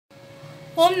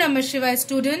Om Namah Shivaya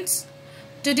students.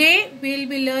 Today we will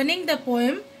be learning the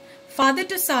poem Father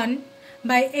to Son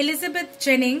by Elizabeth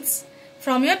Jennings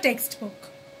from your textbook.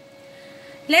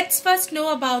 Let's first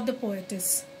know about the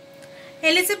poetess.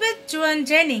 Elizabeth Joan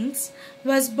Jennings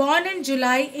was born on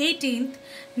July 18,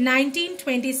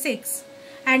 1926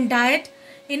 and died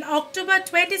in October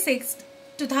 26,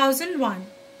 2001.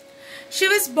 She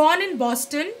was born in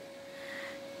Boston.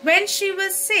 When she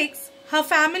was 6, her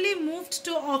family moved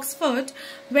to Oxford,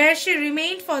 where she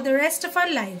remained for the rest of her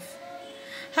life.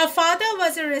 Her father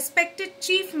was a respected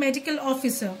chief medical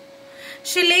officer.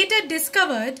 She later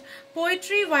discovered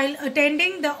poetry while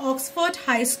attending the Oxford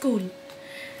High School.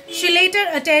 She later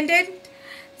attended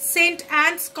St.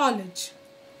 Anne's College.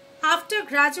 After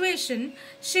graduation,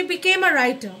 she became a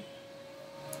writer.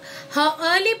 Her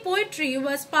early poetry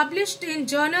was published in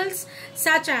journals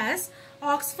such as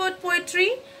Oxford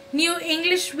Poetry, New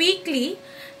English Weekly,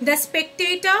 The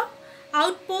Spectator,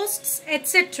 Outposts,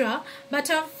 etc., but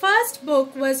her first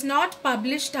book was not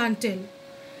published until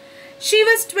she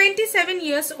was 27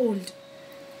 years old.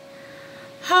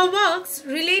 Her works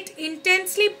relate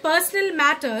intensely personal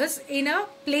matters in a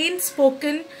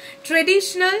plain-spoken,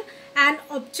 traditional and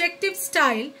objective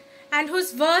style, and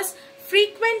whose verse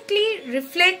frequently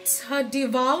reflects her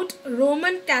devout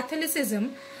Roman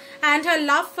Catholicism and her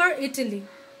love for Italy.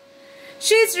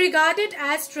 She is regarded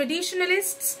as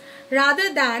traditionalist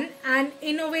rather than an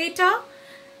innovator.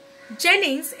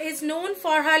 Jennings is known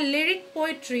for her lyric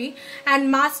poetry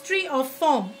and mastery of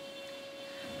form.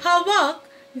 Her work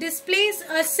displays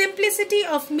a simplicity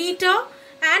of meter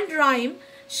and rhyme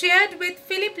shared with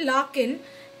Philip Larkin,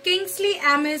 Kingsley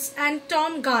Amis and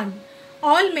Tom Gunn,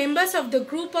 all members of the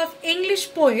group of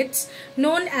English poets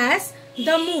known as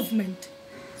The Movement.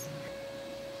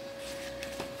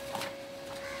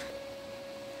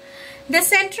 The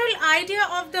central idea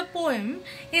of the poem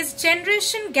is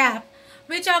generation gap,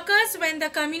 which occurs when the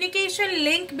communication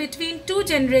link between two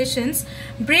generations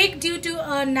break due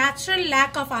to a natural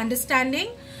lack of understanding,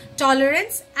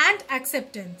 tolerance and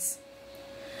acceptance.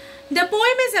 The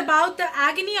poem is about the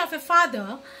agony of a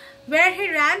father, where he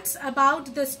rants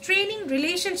about the straining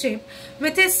relationship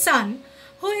with his son,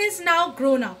 who is now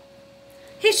grown up.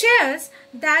 He shares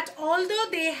that although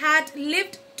they had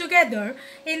lived together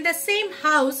in the same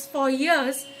house for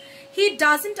years, he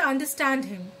doesn't understand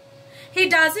him. He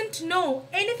doesn't know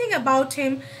anything about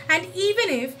him, and even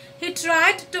if he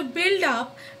tried to build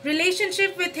up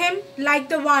relationship with him like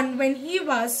the one when he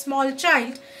was small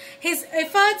child, his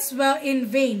efforts were in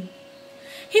vain.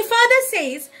 He further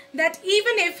says that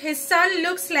even if his son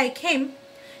looks like him,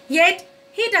 yet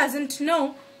he doesn't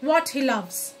know what he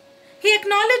loves. He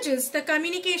acknowledges the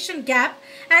communication gap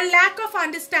and lack of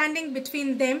understanding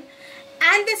between them,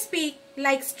 and they speak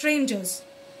like strangers.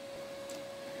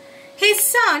 His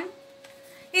son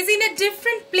is in a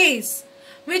different place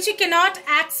which he cannot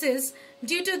access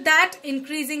due to that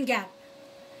increasing gap.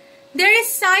 There is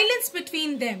silence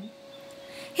between them.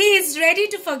 He is ready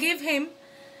to forgive him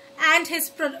and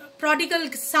his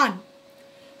prodigal son.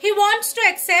 He wants to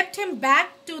accept him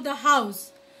back to the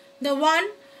house, the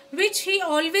one which he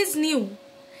always knew.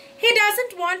 He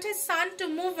doesn't want his son to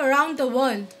move around the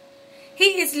world.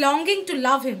 He is longing to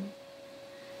love him.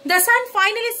 The son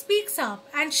finally speaks up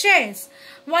and shares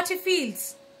what he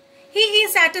feels. He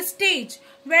is at a stage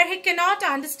where he cannot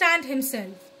understand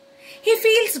himself. He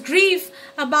feels grief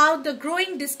about the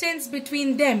growing distance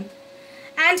between them,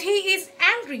 and he is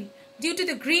angry due to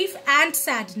the grief and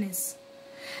sadness.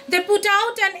 They put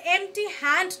out an empty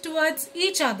hand towards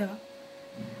each other,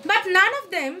 but none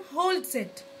of them holds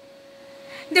it.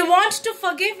 They want to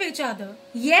forgive each other,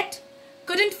 yet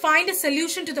couldn't find a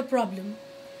solution to the problem.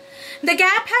 The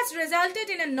gap has resulted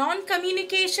in a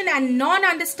non-communication and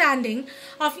non-understanding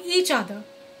of each other.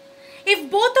 If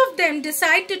both of them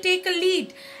decide to take a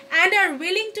lead and are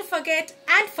willing to forget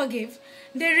and forgive,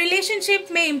 their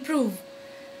relationship may improve.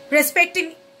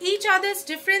 Respecting each other's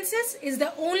differences is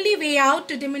the only way out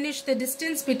to diminish the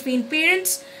distance between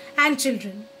parents and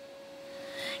children.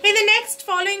 In the next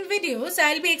following videos,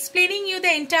 I will be explaining you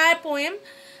the entire poem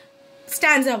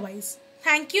stanza-wise.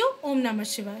 Thank you. Om Namah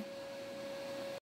Shivaya.